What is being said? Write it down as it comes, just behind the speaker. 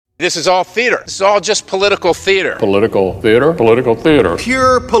This is all theater. This is all just political theater. Political theater. Political theater.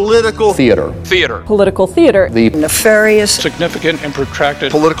 Pure political theater. Theater. Political theater. The nefarious, Significant and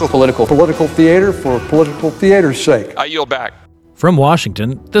protracted Political theater for political theater's sake. I yield back. From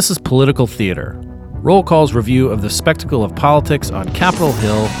Washington, this is Political Theater, Roll Call's review of the spectacle of politics on Capitol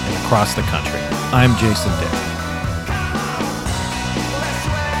Hill and across the country. I'm Jason Dick.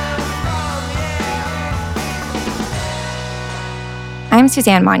 I'm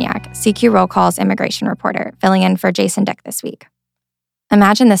Suzanne Moniak, CQ Roll Call's immigration reporter, filling in for Jason Dick this week.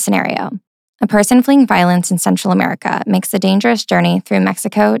 Imagine this scenario. A person fleeing violence in Central America makes the dangerous journey through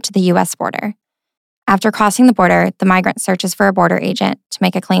Mexico to the U.S. border. After crossing the border, the migrant searches for a border agent to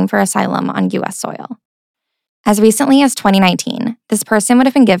make a claim for asylum on U.S. soil. As recently as 2019, this person would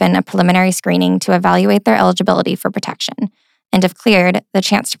have been given a preliminary screening to evaluate their eligibility for protection, and if cleared, the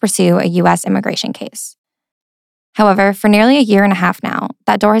chance to pursue a U.S. immigration case. However, for nearly a year and a half now,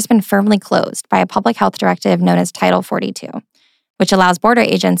 that door has been firmly closed by a public health directive known as Title 42, which allows border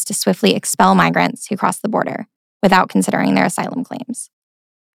agents to swiftly expel migrants who cross the border without considering their asylum claims.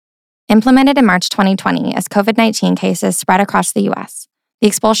 Implemented in March 2020 as COVID-19 cases spread across the U.S., the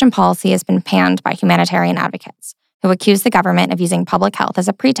expulsion policy has been panned by humanitarian advocates who accuse the government of using public health as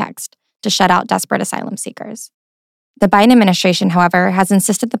a pretext to shut out desperate asylum seekers. The Biden administration, however, has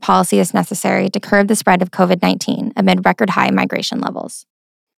insisted the policy is necessary to curb the spread of COVID-19 amid record-high migration levels.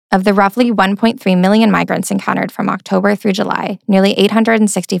 Of the roughly 1.3 million migrants encountered from October through July, nearly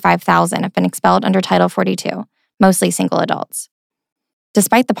 865,000 have been expelled under Title 42, mostly single adults.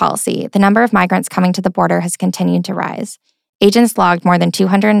 Despite the policy, the number of migrants coming to the border has continued to rise. Agents logged more than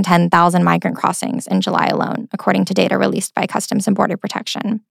 210,000 migrant crossings in July alone, according to data released by Customs and Border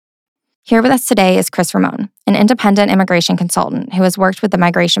Protection. Here with us today is Chris Ramone, an independent immigration consultant who has worked with the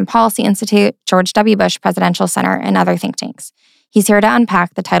Migration Policy Institute, George W. Bush Presidential Center, and other think tanks. He's here to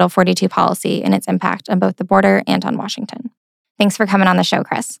unpack the Title 42 policy and its impact on both the border and on Washington. Thanks for coming on the show,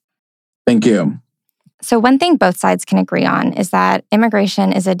 Chris. Thank you. So one thing both sides can agree on is that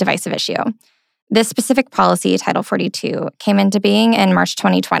immigration is a divisive issue. This specific policy, Title 42, came into being in March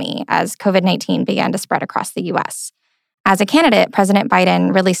 2020 as COVID-19 began to spread across the U.S. As a candidate, President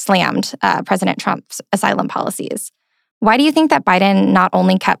Biden really slammed President Trump's asylum policies. Why do you think that Biden not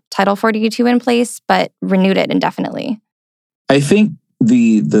only kept Title 42 in place, but renewed it indefinitely? I think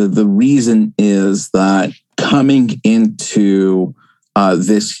the reason is that coming into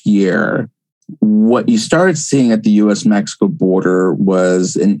this year, what you started seeing at the U.S.-Mexico border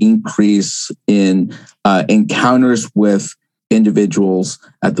was an increase in encounters with individuals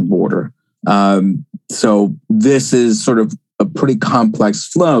at the border. So this is sort of a pretty complex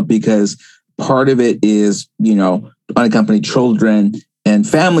flow because part of it is, unaccompanied children and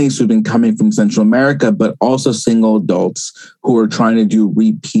families who've been coming from Central America, but also single adults who are trying to do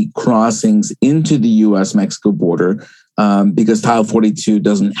repeat crossings into the U.S.-Mexico border because Title 42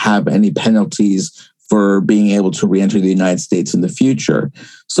 doesn't have any penalties for being able to re-enter the United States in the future.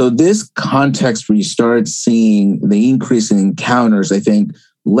 So this context where you started seeing the increase in encounters, I think,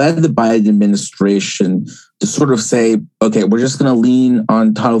 led the Biden administration to sort of say, okay, we're just going to lean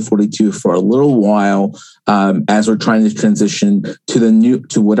on Title 42 for a little while as we're trying to transition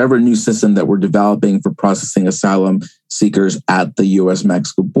to whatever new system that we're developing for processing asylum seekers at the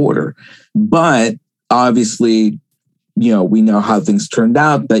U.S.-Mexico border. But obviously, we know how things turned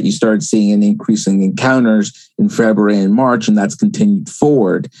out, that you started seeing an increase in encounters in February and March, and that's continued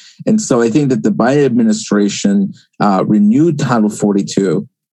forward. And so I think that the Biden administration renewed Title 42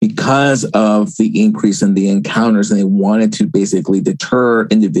 because of the increase in the encounters, and they wanted to basically deter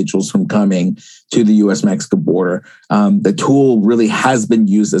individuals from coming to the U.S.-Mexico border. The tool really has been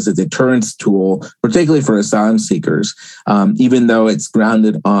used as a deterrence tool, particularly for asylum seekers, even though it's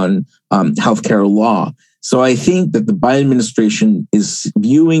grounded on healthcare law. So I think that the Biden administration is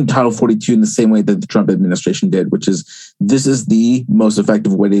viewing Title 42 in the same way that the Trump administration did, which is this is the most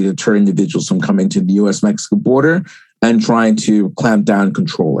effective way to deter individuals from coming to the U.S.-Mexico border and trying to clamp down and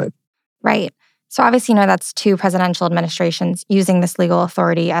control it. Right. So obviously, that's two presidential administrations using this legal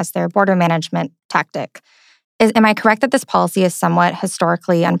authority as their border management tactic. Am I correct that this policy is somewhat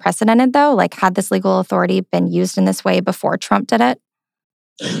historically unprecedented, though? Like, had this legal authority been used in this way before Trump did it?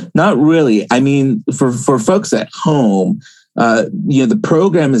 Not really. I mean, for folks at home, the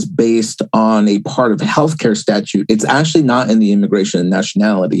program is based on a part of healthcare statute. It's actually not in the Immigration and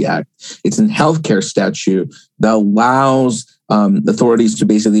Nationality Act. It's in healthcare statute that allows authorities to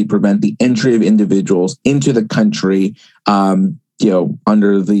basically prevent the entry of individuals into the country,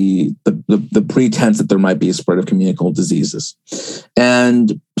 under the pretense that there might be a spread of communicable diseases.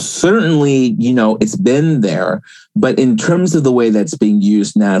 And certainly, it's been there, but in terms of the way that's being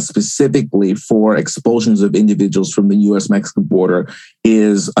used now specifically for expulsions of individuals from the U.S.-Mexico border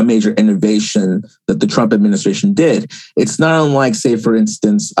is a major innovation that the Trump administration did. It's not unlike, say, for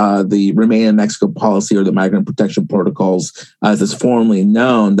instance, the Remain in Mexico policy or the Migrant Protection Protocols, as it's formally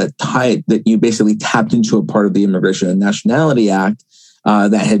known, that you basically tapped into a part of the Immigration and Nationality Act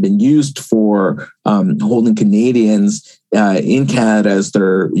that had been used for holding Canadians in Canada as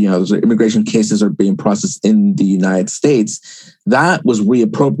their immigration cases are being processed in the United States. That was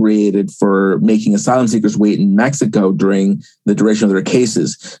reappropriated for making asylum seekers wait in Mexico during the duration of their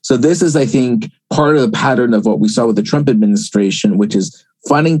cases. So this is, I think, part of the pattern of what we saw with the Trump administration, which is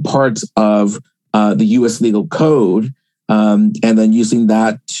funding parts of the U.S. legal code and then using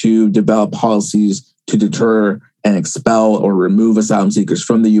that to develop policies to deter and expel or remove asylum seekers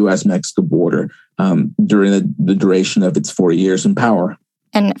from the U.S.-Mexico border during the duration of its 4 years in power.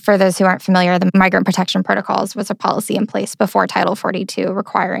 And for those who aren't familiar, the Migrant Protection Protocols was a policy in place before Title 42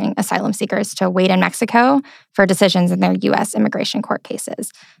 requiring asylum seekers to wait in Mexico for decisions in their U.S. immigration court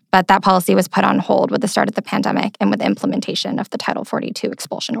cases. But that policy was put on hold with the start of the pandemic and with the implementation of the Title 42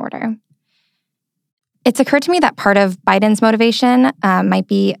 expulsion order. It's occurred to me that part of Biden's motivation might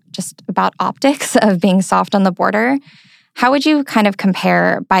be just about optics of being soft on the border. How would you kind of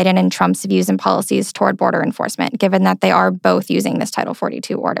compare Biden and Trump's views and policies toward border enforcement, given that they are both using this Title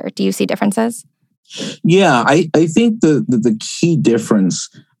 42 order? Do you see differences? Yeah, I think the key difference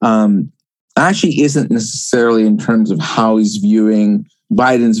actually isn't necessarily in terms of how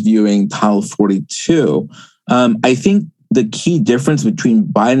Biden's viewing Title 42. I think the key difference between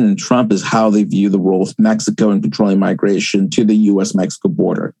Biden and Trump is how they view the role of Mexico in controlling migration to the U.S.-Mexico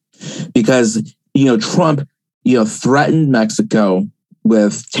border. Because, Trump, threatened Mexico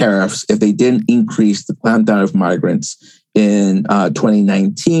with tariffs if they didn't increase the clampdown of migrants in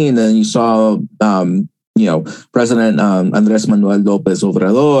 2019. And you saw, President Andrés Manuel López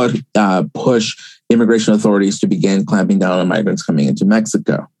Obrador push immigration authorities to begin clamping down on migrants coming into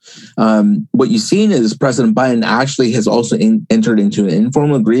Mexico. What you've seen is President Biden actually has also entered into an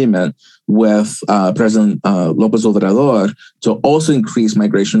informal agreement with President López Obrador to also increase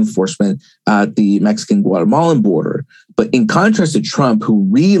migration enforcement at the Mexican-Guatemalan border. But in contrast to Trump, who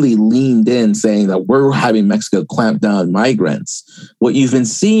really leaned in saying that we're having Mexico clamp down on migrants, what you've been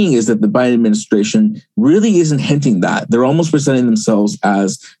seeing is that the Biden administration really isn't hinting that. They're almost presenting themselves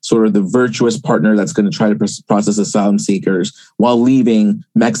as sort of the virtuous partner that's going to try to process asylum seekers while leaving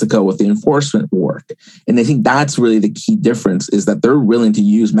Mexico with the enforcement work. And I think that's really the key difference, is that they're willing to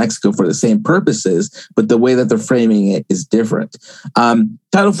use Mexico for the same purposes, but the way that they're framing it is different.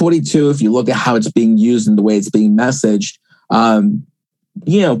 Title 42, if you look at how it's being used and the way it's being messaged,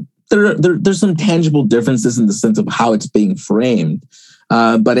 there's some tangible differences in the sense of how it's being framed.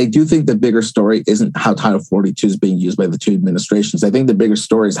 But I do think the bigger story isn't how Title 42 is being used by the two administrations. I think the bigger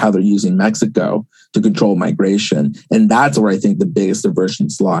story is how they're using Mexico to control migration. And that's where I think the biggest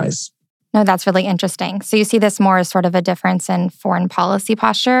divergence lies. No, that's really interesting. So you see this more as sort of a difference in foreign policy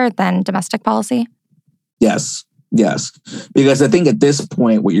posture than domestic policy? Yes. Because I think at this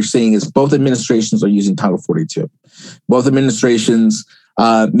point, what you're seeing is both administrations are using Title 42. Both administrations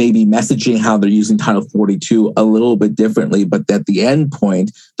may be messaging how they're using Title 42 a little bit differently, but at the end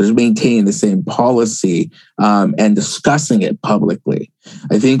point, they're maintaining the same policy and discussing it publicly.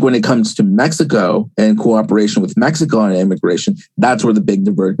 I think when it comes to Mexico and cooperation with Mexico on immigration, that's where the big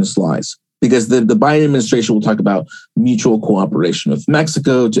divergence lies. Because the Biden administration will talk about mutual cooperation with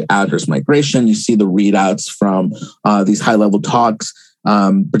Mexico to address migration. You see the readouts from these high-level talks,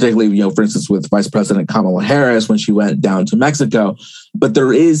 particularly, for instance, with Vice President Kamala Harris when she went down to Mexico. But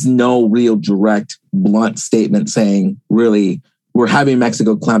there is no real direct, blunt statement saying, really, we're having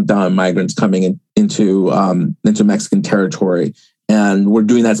Mexico clamp down on migrants coming into Mexican territory. And we're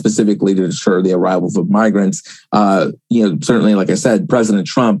doing that specifically to deter the arrival of migrants. Certainly, like I said, President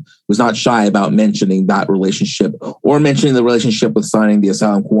Trump was not shy about mentioning that relationship or mentioning the relationship with signing the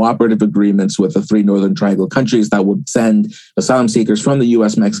asylum cooperative agreements with the 3 Northern Triangle countries that would send asylum seekers from the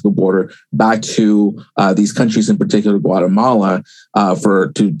U.S.-Mexico border back to these countries, in particular Guatemala,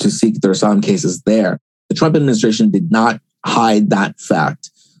 to seek their asylum cases there. The Trump administration did not hide that fact.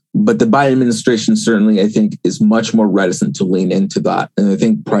 But the Biden administration certainly, I think, is much more reticent to lean into that. And I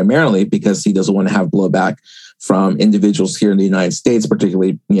think primarily because he doesn't want to have blowback from individuals here in the United States,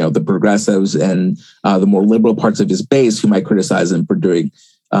 particularly, the progressives and the more liberal parts of his base who might criticize him for doing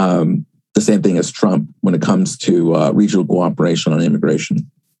the same thing as Trump when it comes to regional cooperation on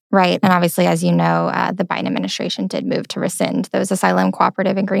immigration. Right. And obviously, as you know, the Biden administration did move to rescind those asylum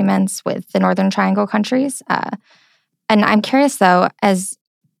cooperative agreements with the Northern Triangle countries. And I'm curious, though, as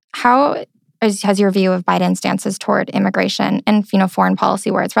How has your view of Biden's stances toward immigration and, foreign policy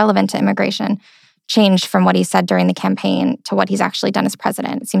where it's relevant to immigration changed from what he said during the campaign to what he's actually done as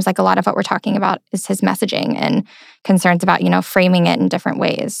president? It seems like a lot of what we're talking about is his messaging and concerns about, framing it in different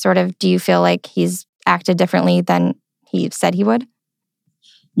ways. Sort of, do you feel like he's acted differently than he said he would?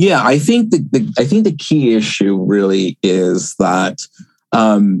 Yeah, I think the key issue really is that,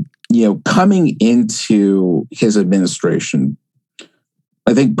 coming into his administration,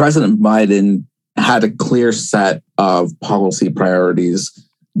 I think President Biden had a clear set of policy priorities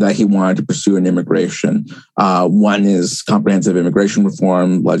that he wanted to pursue in immigration. One is comprehensive immigration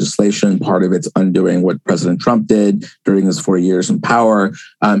reform legislation. Part of it's undoing what President Trump did during his 4 years in power,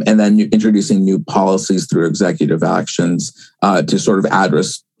 and then introducing new policies through executive actions to sort of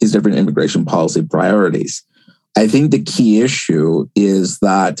address his different immigration policy priorities. I think the key issue is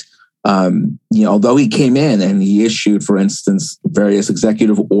that, although he came in and he issued, for instance, various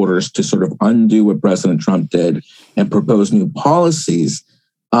executive orders to sort of undo what President Trump did and propose new policies,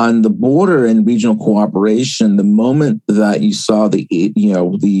 on the border and regional cooperation, the moment that you saw the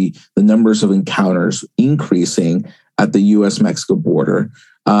numbers of encounters increasing at the U.S.-Mexico border,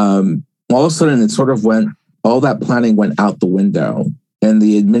 all of a sudden all that planning went out the window, and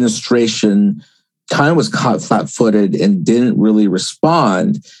the administration kind of was caught flat-footed and didn't really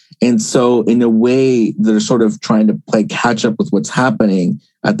respond. And so, in a way, they're sort of trying to play catch up with what's happening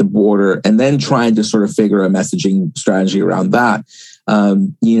at the border, and then trying to sort of figure a messaging strategy around that.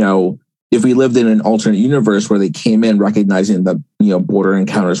 If we lived in an alternate universe where they came in recognizing that, border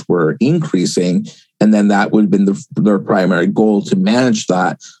encounters were increasing, and then that would have been their primary goal to manage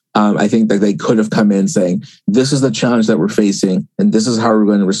that, I think that they could have come in saying, this is the challenge that we're facing, and this is how we're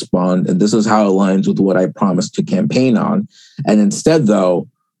going to respond, and this is how it aligns with what I promised to campaign on. And instead, though,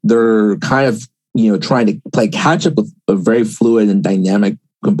 they're kind of, trying to play catch up with a very fluid and dynamic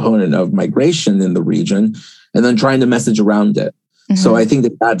component of migration in the region, and then trying to message around it. So I think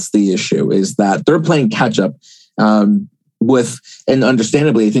that that's the issue, is that they're playing catch up and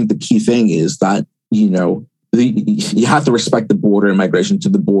understandably, I think the key thing is that, you have to respect the border and migration to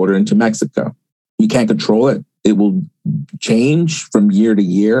the border and to Mexico. You can't control it. It will change from year to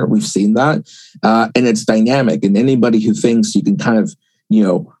year. We've seen that. And it's dynamic. And anybody who thinks you can kind of,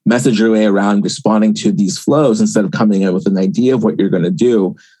 message your way around responding to these flows instead of coming in with an idea of what you're going to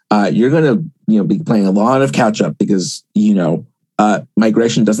do, you're going to, be playing a lot of catch up because,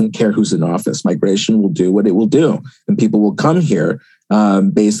 migration doesn't care who's in office. Migration will do what it will do, and people will come here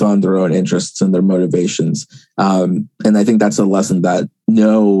based on their own interests and their motivations. And I think that's a lesson that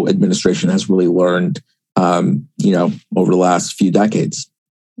no administration has really learned, over the last few decades.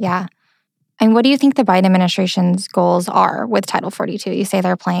 Yeah. And what do you think the Biden administration's goals are with Title 42? You say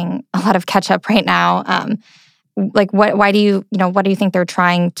they're playing a lot of catch up right now. What do you think they're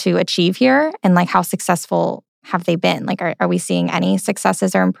trying to achieve here? And how successful have they been? Are we seeing any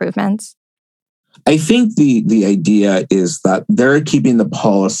successes or improvements? I think the idea is that they're keeping the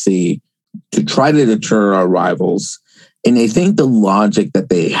policy to try to deter our rivals. And I think the logic that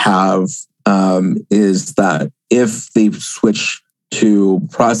they have is that if they switch to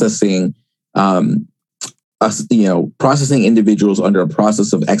processing processing individuals under a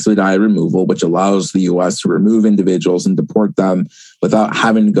process of expedited removal, which allows the U.S. to remove individuals and deport them without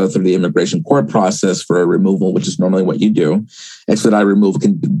having to go through the immigration court process for a removal, which is normally what you do. Expedited removal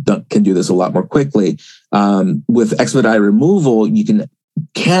can do this a lot more quickly. With expedited removal, you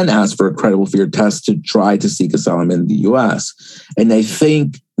can ask for a credible fear test to try to seek asylum in the U.S. And I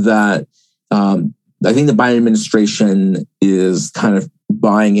think that the Biden administration is kind of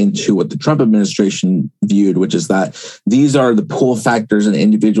buying into what the Trump administration viewed, which is that these are the pull factors and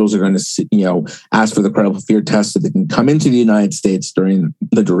individuals are going to, ask for the credible fear test so they can come into the United States during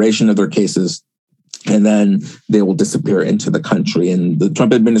the duration of their cases, and then they will disappear into the country. And the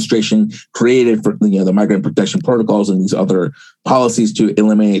Trump administration created for the migrant protection protocols and these other policies to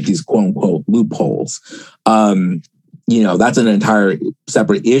eliminate these quote unquote loopholes. That's an entire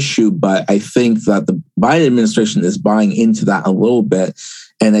separate issue, but I think that the Biden administration is buying into that a little bit.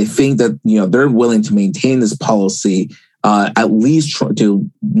 And I think that, they're willing to maintain this policy, at least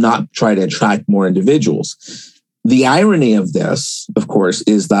to not try to attract more individuals. The irony of this, of course,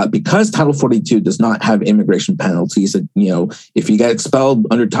 is that because Title 42 does not have immigration penalties, if you get expelled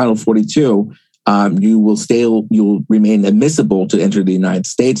under Title 42, you'll remain admissible to enter the United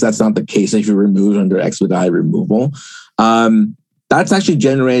States. That's not the case if you're removed under expedited removal. That's actually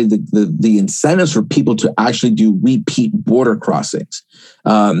generated the incentives for people to actually do repeat border crossings.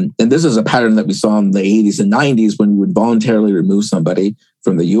 And this is a pattern that we saw in the 80s and 90s when we would voluntarily remove somebody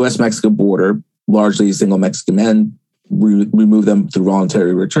from the U.S.-Mexico border, largely single Mexican men, remove them through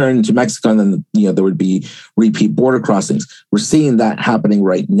voluntary return to Mexico, and then there would be repeat border crossings. We're seeing that happening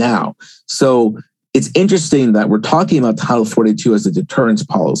right now. So it's interesting that we're talking about Title 42 as a deterrence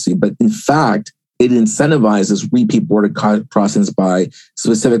policy, but in fact, it incentivizes repeat border crossings by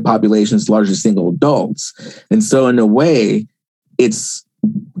specific populations, largely single adults. And so in a way, it's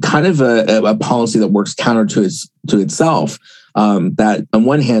kind of a policy that works counter to itself. That on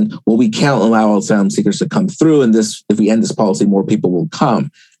one hand, well, we can't allow asylum seekers to come through, and if we end this policy, more people will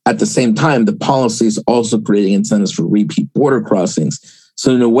come. At the same time, the policy is also creating incentives for repeat border crossings.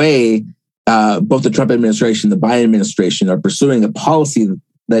 So in a way, both the Trump administration and the Biden administration are pursuing a policy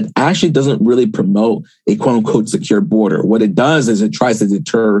that actually doesn't really promote a quote unquote secure border. What it does is it tries to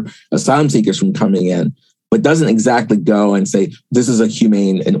deter asylum seekers from coming in, but doesn't exactly go and say, this is a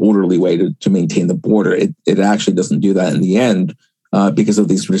humane and orderly way to maintain the border. It actually doesn't do that in the end because of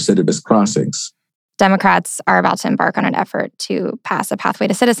these recidivist crossings. Democrats are about to embark on an effort to pass a pathway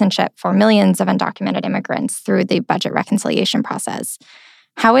to citizenship for millions of undocumented immigrants through the budget reconciliation process.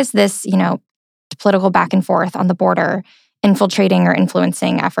 How is this, political back and forth on the border infiltrating or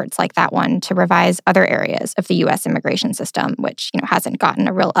influencing efforts like that one to revise other areas of the U.S. immigration system, which hasn't gotten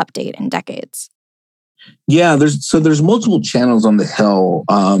a real update in decades? Yeah, there's multiple channels on the Hill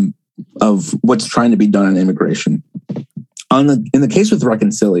of what's trying to be done on immigration. In the case with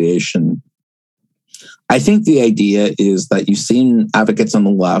reconciliation, I think the idea is that you've seen advocates on the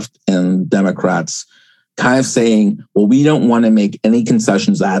left and Democrats kind of saying, well, we don't want to make any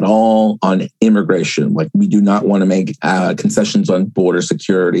concessions at all on immigration. Like, we do not want to make concessions on border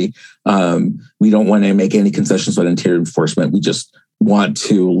security. We don't want to make any concessions on interior enforcement. We just want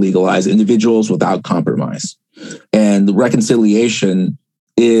to legalize individuals without compromise. And the reconciliation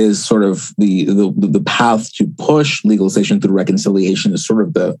is sort of the path to push legalization through reconciliation is sort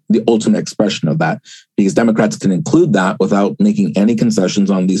of the ultimate expression of that, because Democrats can include that without making any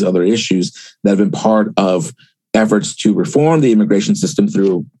concessions on these other issues that have been part of efforts to reform the immigration system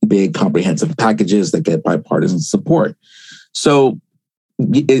through big comprehensive packages that get bipartisan support. So,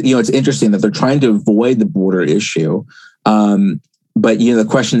 it's interesting that they're trying to avoid the border issue. But, the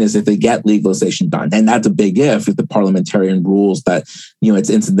question is if they get legalization done, and that's a big if the parliamentarian rules that, it's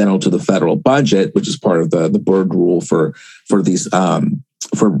incidental to the federal budget, which is part of the Byrd rule for these,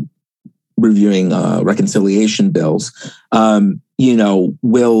 for reviewing reconciliation bills,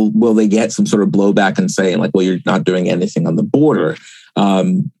 will they get some sort of blowback and saying like, well, you're not doing anything on the border?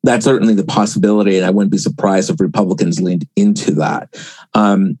 That's certainly the possibility. And I wouldn't be surprised if Republicans leaned into that.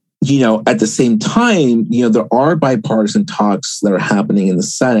 At the same time, there are bipartisan talks that are happening in the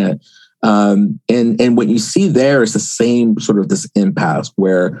Senate. And what you see there is the same sort of this impasse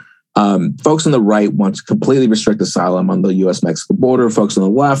where folks on the right want to completely restrict asylum on the U.S.-Mexico border. Folks on the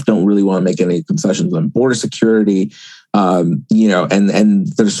left don't really want to make any concessions on border security. And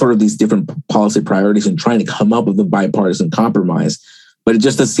there's sort of these different policy priorities and trying to come up with a bipartisan compromise. But it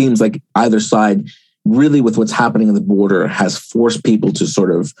just seems like either side, really with what's happening on the border, has forced people to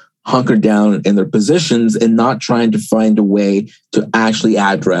sort of hunker down in their positions and not trying to find a way to actually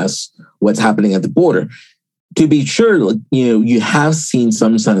address what's happening at the border. To be sure, you have seen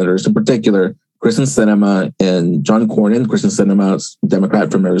some senators, in particular, Kyrsten Sinema and John Cornyn. Kyrsten Sinema,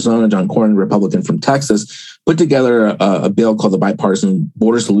 Democrat from Arizona, John Cornyn, Republican from Texas, put together a bill called the Bipartisan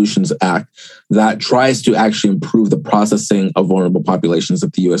Border Solutions Act that tries to actually improve the processing of vulnerable populations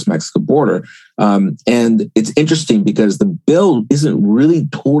at the U.S.-Mexico border. And it's interesting because the bill isn't really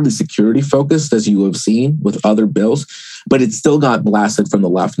totally security focused, as you have seen with other bills, but it still got blasted from the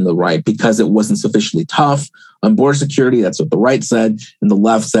left and the right because it wasn't sufficiently tough on border security. That's what the right said. And the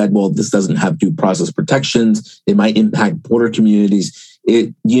left said, well, this doesn't have due process protections. It might impact border communities.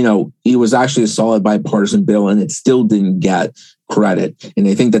 It was actually a solid bipartisan bill, and it still didn't get credit. And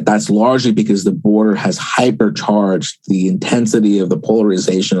I think that that's largely because the border has hypercharged the intensity of the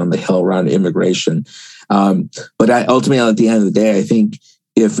polarization on the Hill around immigration. But ultimately, at the end of the day, I think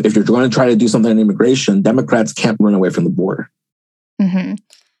if you're going to try to do something on immigration, Democrats can't run away from the border. Mm-hmm.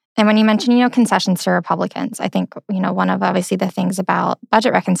 And when you mention, concessions to Republicans, I think, one of obviously the things about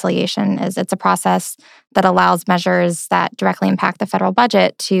budget reconciliation is it's a process that allows measures that directly impact the federal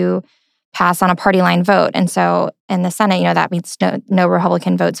budget to pass on a party line vote. And so in the Senate, that means no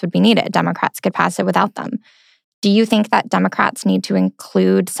Republican votes would be needed. Democrats could pass it without them. Do you think that Democrats need to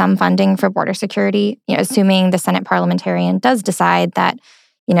include some funding for border security, assuming the Senate parliamentarian does decide that,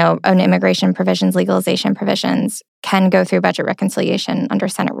 own immigration provisions, legalization provisions can go through budget reconciliation under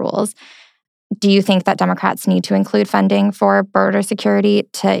Senate rules? Do you think that Democrats need to include funding for border security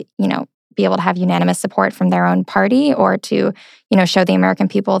to, be able to have unanimous support from their own party or to, show the American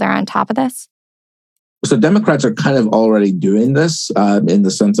people they're on top of this? So Democrats are kind of already doing this in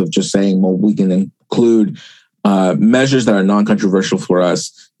the sense of just saying, well, we can include measures that are non-controversial for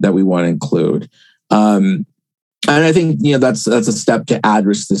us that we want to include. And I think, that's a step to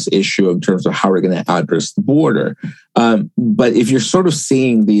address this issue in terms of how we're going to address the border. But if you're sort of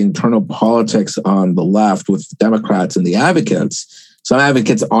seeing the internal politics on the left with the Democrats and the advocates, some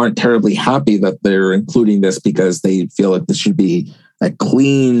advocates aren't terribly happy that they're including this because they feel like this should be a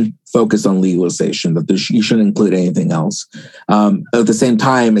clean focus on legalization, that you shouldn't include anything else. At the same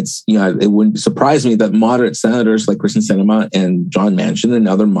time, it wouldn't surprise me that moderate senators like Kyrsten Sinema and John Manchin and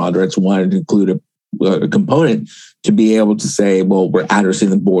other moderates wanted to include a component to be able to say, well, we're addressing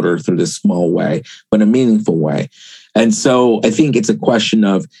the border through this small way, but a meaningful way. And so I think it's a question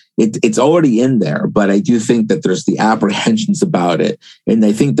of it's already in there, but I do think that there's the apprehensions about it. And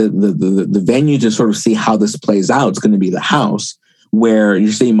I think that the venue to sort of see how this plays out is going to be the House, where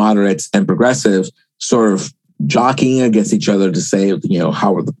you're seeing moderates and progressives sort of jockeying against each other to say,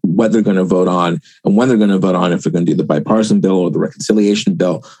 what they're going to vote on and when they're going to vote on, if they're going to do the bipartisan bill or the reconciliation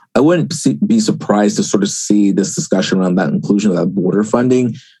bill. I wouldn't be surprised to sort of see this discussion around that inclusion of that border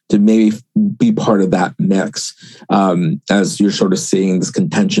funding to maybe be part of that mix, as you're sort of seeing this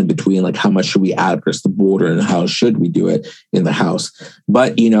contention between like how much should we address the border and how should we do it in the House.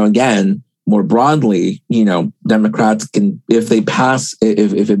 But, again, more broadly, Democrats can, if it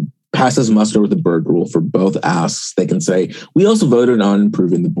passes muster with the Byrd rule for both asks, they can say, we also voted on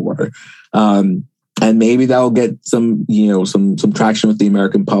improving the border. And maybe that'll get some traction with the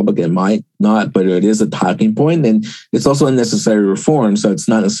American public. It might not, but it is a talking point. And it's also a necessary reform, so it's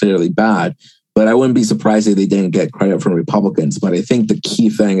not necessarily bad. But I wouldn't be surprised if they didn't get credit from Republicans. But I think the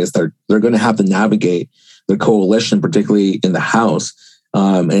key thing is they're going to have to navigate the coalition, particularly in the House.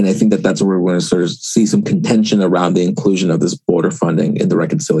 And I think that's where we're going to sort of see some contention around the inclusion of this border funding in the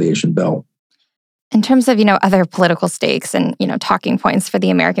reconciliation bill. In terms of, other political stakes and, talking points for the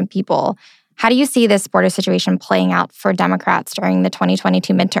American people, how do you see this border situation playing out for Democrats during the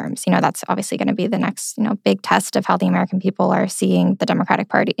 2022 midterms? That's obviously going to be the next, big test of how the American people are seeing the Democratic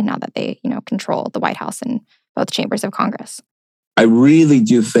Party now that they, control the White House and both chambers of Congress. I really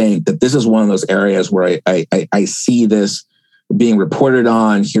do think that this is one of those areas where I see this being reported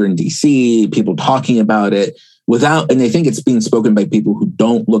on here in DC, people talking about it and I think it's being spoken by people who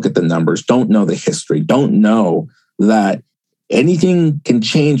don't look at the numbers, don't know the history, don't know that anything can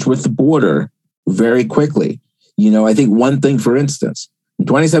change with the border very quickly. I think one thing, for instance, in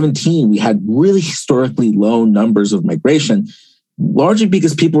 2017, we had really historically low numbers of migration, largely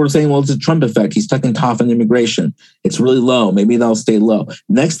because people were saying, well, it's a Trump effect. He's tucking tough on immigration. It's really low. Maybe they'll stay low.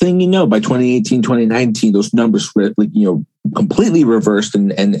 Next thing you know, by 2018, 2019, those numbers completely reversed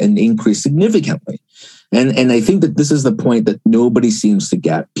and increased significantly. And I think that this is the point that nobody seems to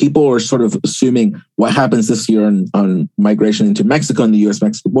get. People are sort of assuming what happens this year on migration into Mexico and the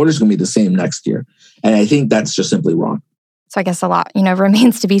U.S.-Mexico border is going to be the same next year. And I think that's just simply wrong. So I guess a lot,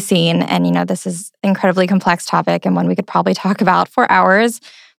 remains to be seen. And, this is an incredibly complex topic and one we could probably talk about for hours.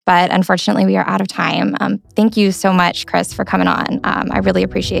 But unfortunately, we are out of time. Thank you so much, Chris, for coming on. I really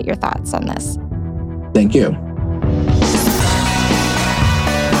appreciate your thoughts on this. Thank you.